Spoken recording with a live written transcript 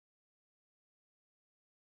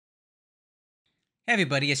Hey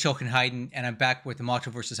everybody, it's Heiden, and I'm back with the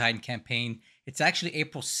Macho versus Heiden campaign. It's actually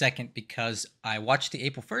April 2nd because I watched the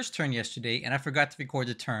April 1st turn yesterday and I forgot to record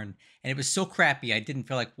the turn. And it was so crappy, I didn't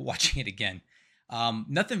feel like watching it again.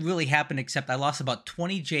 Nothing really happened except I lost about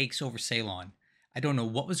 20 Jakes over Ceylon. I don't know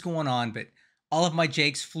what was going on, but all of my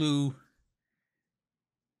Jakes flew...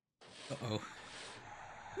 Uh-oh.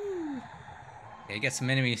 Okay, got some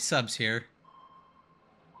enemy subs here.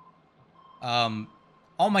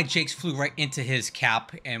 All my Jakes flew right into his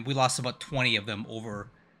cap, and we lost about 20 of them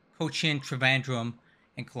over Cochin, Trivandrum,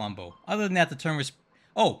 and Colombo. Other than that, the turn was...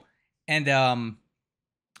 Oh, and I'm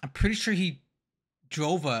pretty sure he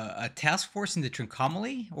drove a task force into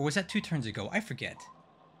Trincomalee, or was that 2 turns ago? I forget.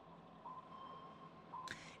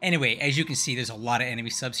 Anyway, as you can see, there's a lot of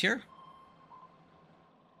enemy subs here.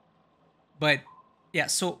 But, yeah,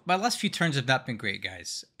 so my last few turns have not been great,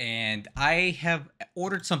 guys. And I have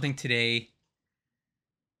ordered something today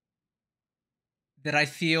that I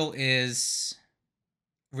feel is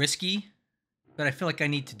risky, but I feel like I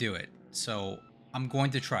need to do it. So I'm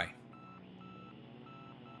going to try.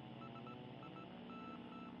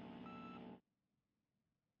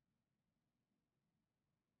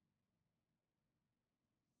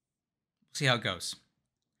 See how it goes.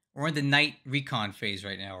 We're in the night recon phase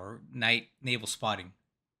right now, or night naval spotting.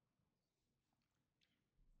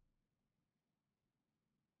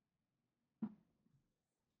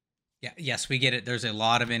 Yeah, yes, we get it. There's a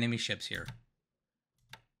lot of enemy ships here.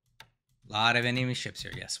 A lot of enemy ships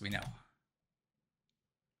here. Yes, we know.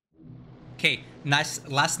 Okay, nice.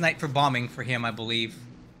 Last night for bombing for him, I believe.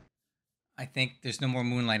 I think there's no more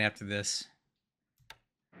moonlight after this.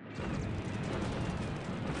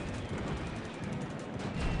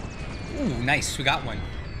 Ooh, nice. We got one.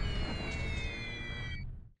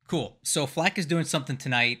 Cool. So Flak is doing something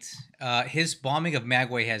tonight. His bombing of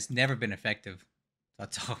Magway has never been effective.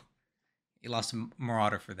 That's all. He lost a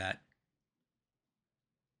Marauder for that.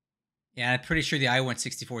 Yeah, I'm pretty sure the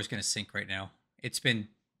I-164 is going to sink right now. It's been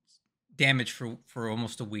damaged for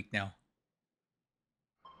almost a week now.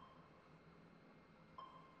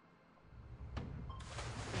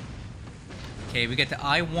 Okay, we got the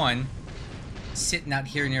I-1 sitting out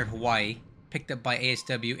here near Hawaii, picked up by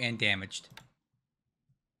ASW and damaged.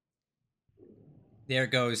 There it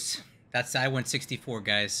goes. That's the I-164,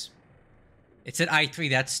 guys. It's at I-3.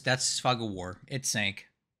 That's Fog of War. It sank.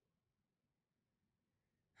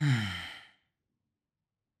 I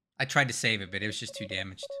tried to save it, but it was just too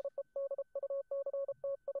damaged.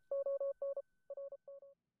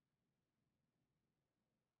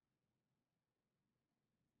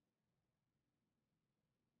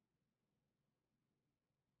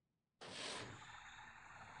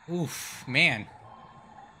 Oof, man.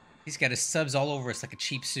 He's got his subs all over us like a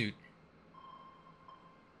cheap suit.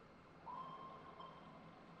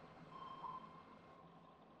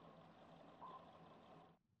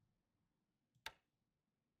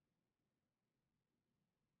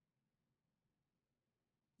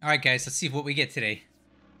 All right, guys, let's see what we get today.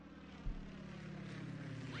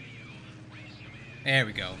 There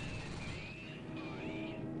we go.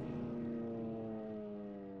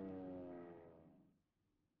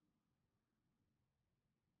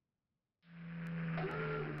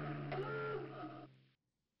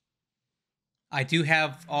 I do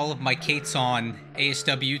have all of my Kates on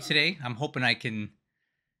ASW today. I'm hoping I can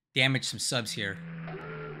damage some subs here.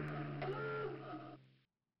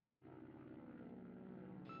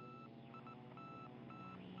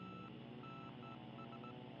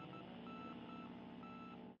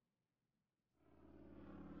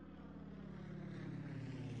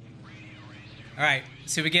 All right,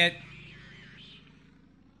 so we get...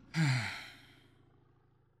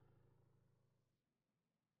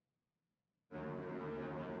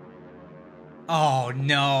 Oh,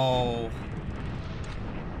 no.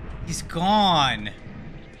 He's gone.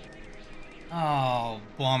 Oh,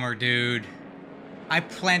 bummer, dude. I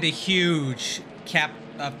planned a huge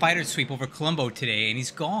fighter sweep over Colombo today, and he's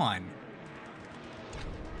gone.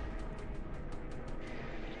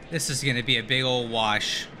 This is going to be a big old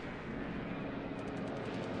wash.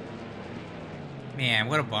 Man,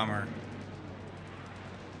 what a bummer.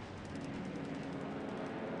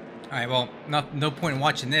 Alright, well, no point in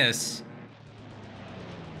watching this.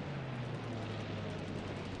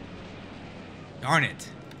 Darn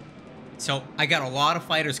it. So, I got a lot of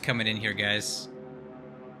fighters coming in here, guys.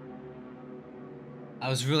 I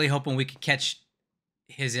was really hoping we could catch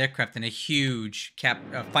his aircraft in a huge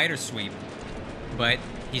fighter sweep. But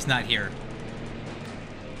he's not here.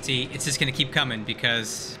 See, it's just going to keep coming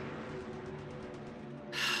because...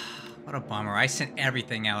 What a bummer. I sent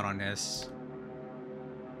everything out on this.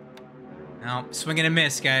 No, swing and a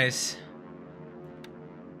miss, guys.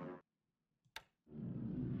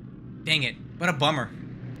 Dang it. What a bummer.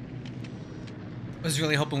 I was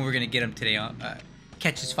really hoping we were going to get him today.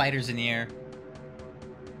 Catch his fighters in the air.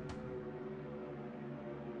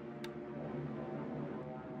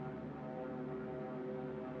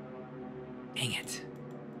 Dang it.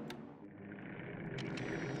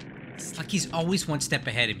 It's like he's always one step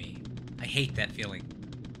ahead of me. I hate that feeling.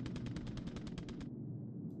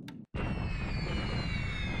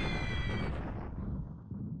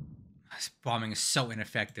 This bombing is so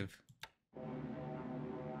ineffective.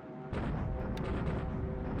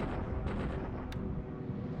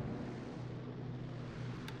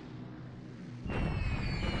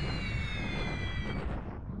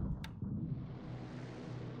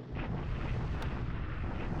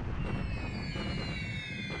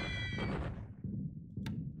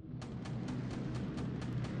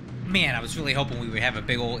 Man, I was really hoping we would have a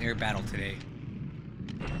big old air battle today.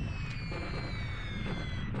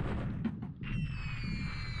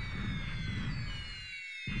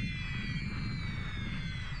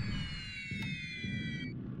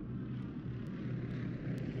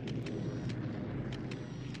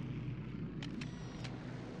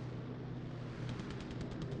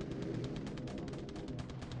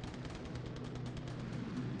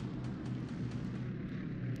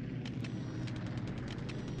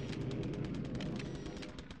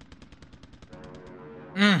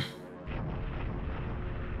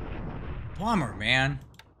 Bummer, man.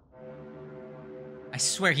 I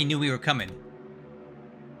swear he knew we were coming.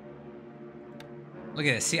 Look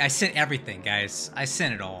at this. See, I sent everything, guys. I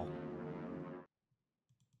sent it all.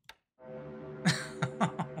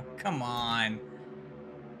 Come on.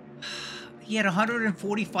 He had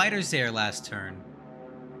 140 fighters there last turn.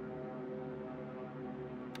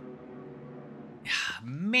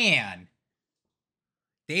 Man.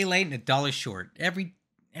 Day late and $1 short. Every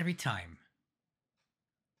time.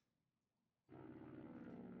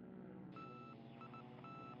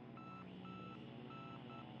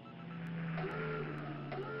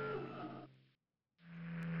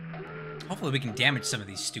 Hopefully we can damage some of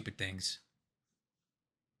these stupid things.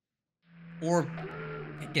 Or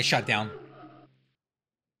get shot down.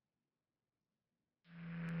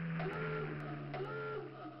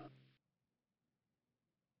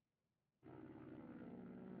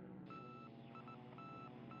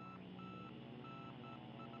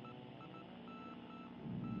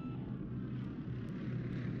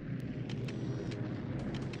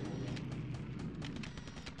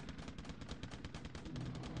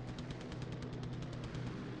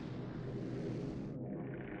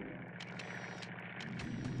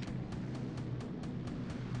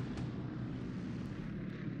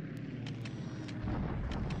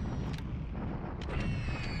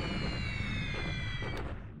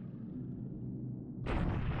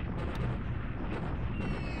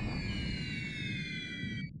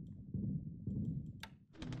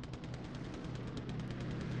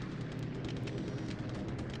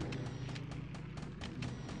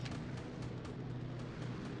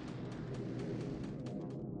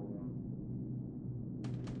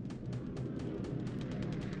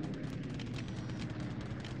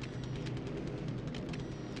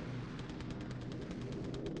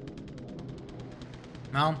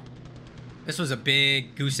 Well, this was a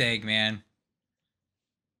big goose egg, man.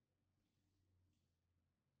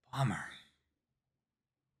 Bummer.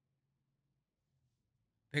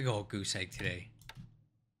 Big old goose egg today.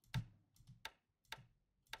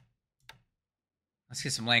 Let's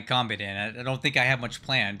get some land combat in. I don't think I have much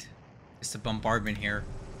planned. Just a bombardment here.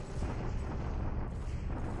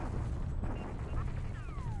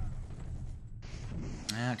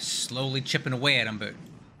 Just slowly chipping away at them, but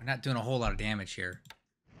we're not doing a whole lot of damage here.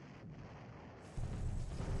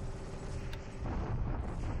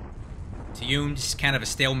 Tiyun, just kind of a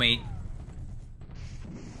stalemate.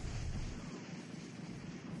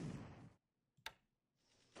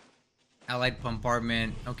 Allied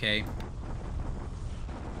bombardment, okay.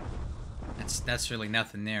 That's really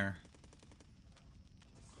nothing there.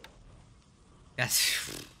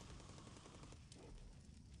 That's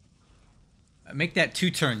make that 2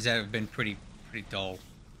 turns. That have been pretty dull.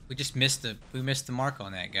 We just missed the mark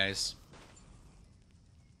on that, guys.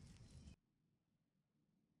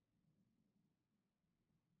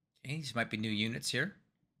 Okay, these might be new units here.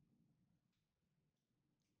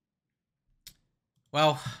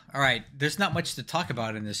 Well, all right. There's not much to talk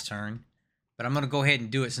about in this turn, but I'm gonna go ahead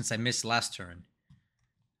and do it since I missed last turn.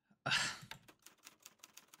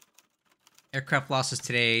 Aircraft losses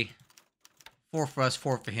today. 4 for us,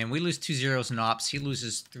 4 for him. We lose 2 zeros in ops. He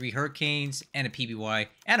loses 3 hurricanes and a PBY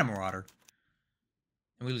and a marauder.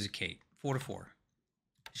 And we lose a Kate. 4 to 4.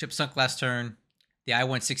 Ship sunk last turn. The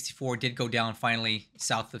I-164 did go down finally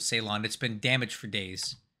south of Ceylon. It's been damaged for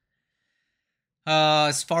days.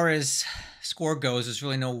 As far as score goes, there's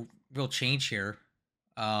really no real change here.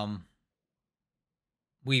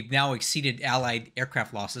 We've now exceeded Allied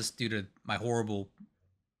aircraft losses due to my horrible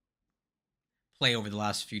play over the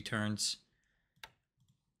last few turns.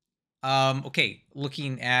 Okay,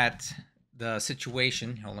 looking at the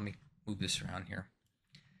situation. Oh, let me move this around here.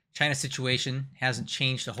 China's situation hasn't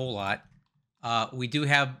changed a whole lot. We do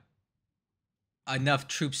have enough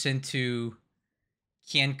troops into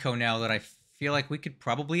Kianko now that I feel like we could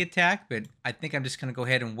probably attack, but I think I'm just going to go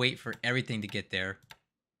ahead and wait for everything to get there.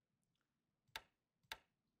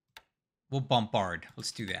 We'll bombard.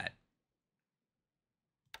 Let's do that.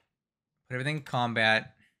 Put everything in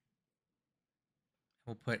combat.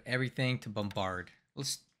 We'll put everything to bombard.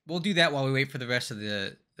 We'll do that while we wait for the rest of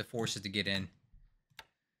the forces to get in.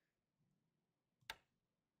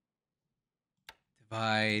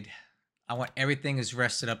 Divide. I want everything as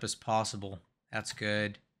rested up as possible. That's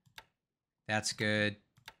good. That's good.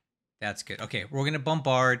 That's good. Okay, we're going to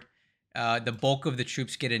bombard. The bulk of the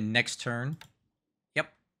troops get in next turn.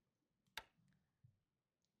 Yep.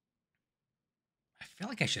 I feel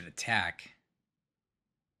like I should attack.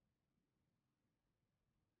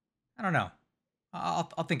 I don't know.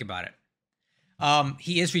 I'll think about it.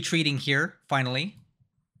 He is retreating here, finally.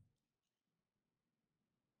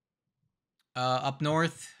 Up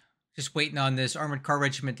north, just waiting on this armored car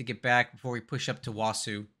regiment to get back before we push up to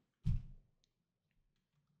Wasu.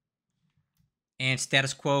 And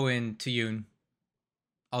status quo in Tuyun.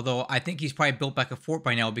 Although I think he's probably built back a fort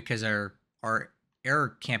by now because our air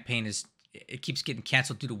campaign it keeps getting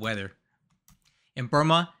canceled due to weather. In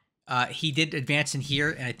Burma, he did advance in here,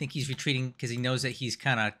 and I think he's retreating because he knows that he's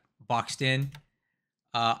kind of boxed in.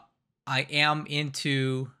 I am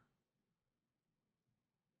into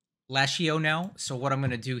Lashio now, so what I'm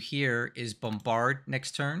going to do here is bombard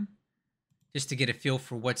next turn, just to get a feel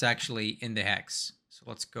for what's actually in the hex. So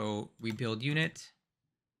let's go rebuild unit.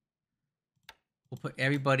 We'll put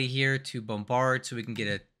everybody here to bombard so we can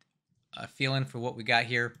get a feeling for what we got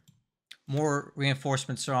here. More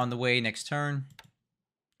reinforcements are on the way next turn.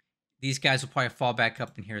 These guys will probably fall back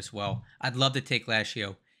up in here as well. I'd love to take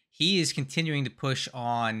Lashio. He is continuing to push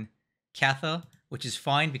on Katha, which is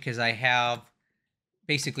fine because I have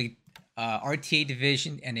basically RTA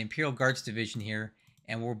division and Imperial Guards division here,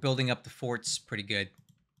 and we're building up the forts pretty good.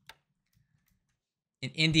 In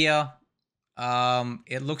India,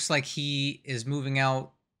 it looks like he is moving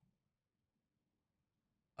out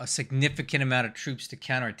a significant amount of troops to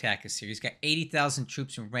counterattack us here. He's got 80,000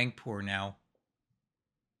 troops in Rangpur now.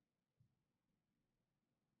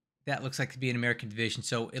 That looks like to be an American division.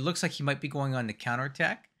 So it looks like he might be going on the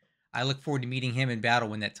counterattack. I look forward to meeting him in battle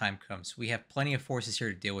when that time comes. We have plenty of forces here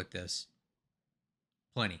to deal with this.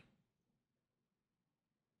 Plenty.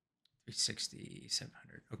 360,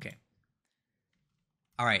 700. Okay.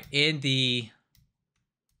 All right. In the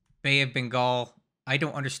Bay of Bengal, I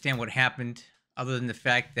don't understand what happened other than the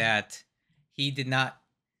fact that he did not...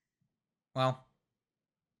 Well,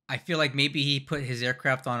 I feel like maybe he put his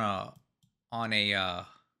aircraft on a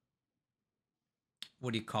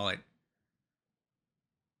what do you call it?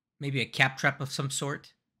 Maybe a cap trap of some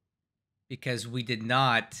sort, because we did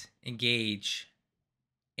not engage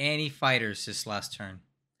any fighters this last turn.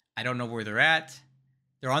 I don't know where they're at.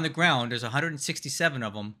 They're on the ground. There's 167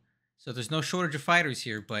 of them, so there's no shortage of fighters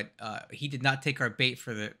here. But he did not take our bait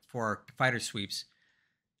for our fighter sweeps.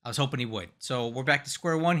 I was hoping he would. So we're back to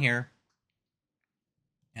square one here,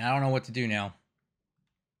 and I don't know what to do now.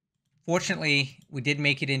 Fortunately, we did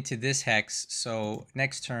make it into this hex, so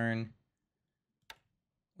next turn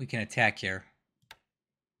we can attack here.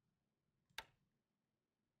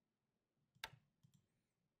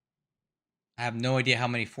 I have no idea how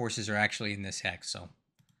many forces are actually in this hex, so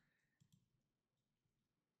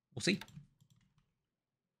we'll see.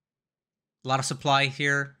 A lot of supply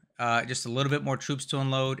here, just a little bit more troops to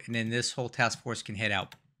unload, and then this whole task force can head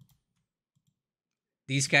out.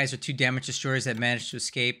 These guys are 2 damage destroyers that managed to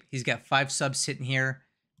escape. He's got 5 subs sitting here,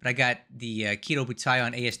 but I got the Keto Butai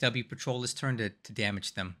on ASW patrol this turn to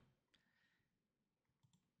damage them.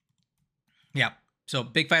 Yeah, so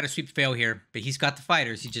big fighter sweep fail here, but he's got the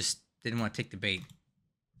fighters. He just didn't want to take the bait.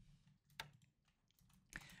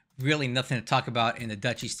 Really nothing to talk about in the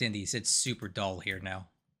Dutch East Indies. It's super dull here now.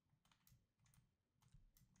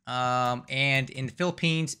 And in the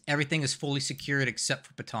Philippines, everything is fully secured except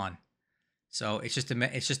for Bataan. So it's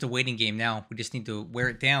just a waiting game now. We just need to wear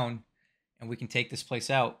it down, and we can take this place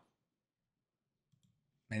out.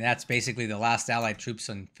 And that's basically the last Allied troops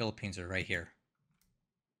in the Philippines are right here.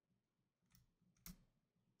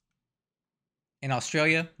 In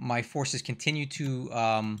Australia, my forces continue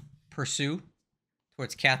to pursue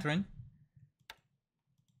towards Catherine.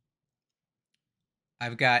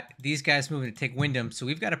 I've got these guys moving to take Wyndham, so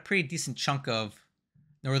we've got a pretty decent chunk of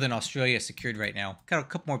Northern Australia secured right now. Got a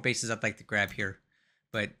couple more bases I'd like to grab here.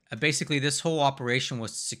 But basically, this whole operation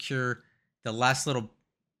was to secure the last little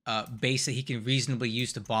base that he can reasonably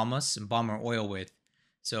use to bomb us and bomb our oil with.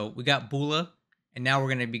 So we got Bula, and now we're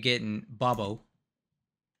going to be getting Babo.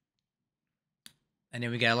 And then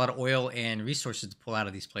we got a lot of oil and resources to pull out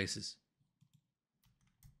of these places.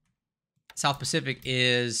 South Pacific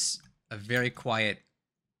is a very quiet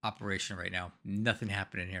operation right now. Nothing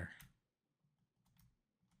happening here.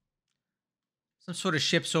 Some sort of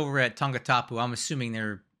ships over at Tongatapu. I'm assuming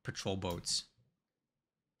they're patrol boats.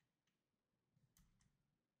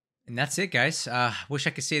 And that's it, guys. Wish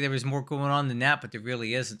I could say there was more going on than that, but there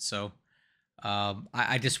really isn't. So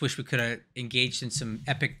I just wish we could have engaged in some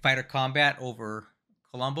epic fighter combat over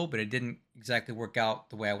Colombo, but it didn't exactly work out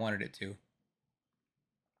the way I wanted it to.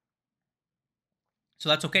 So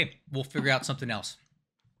that's okay. We'll figure out something else.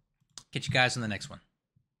 Catch you guys on the next one.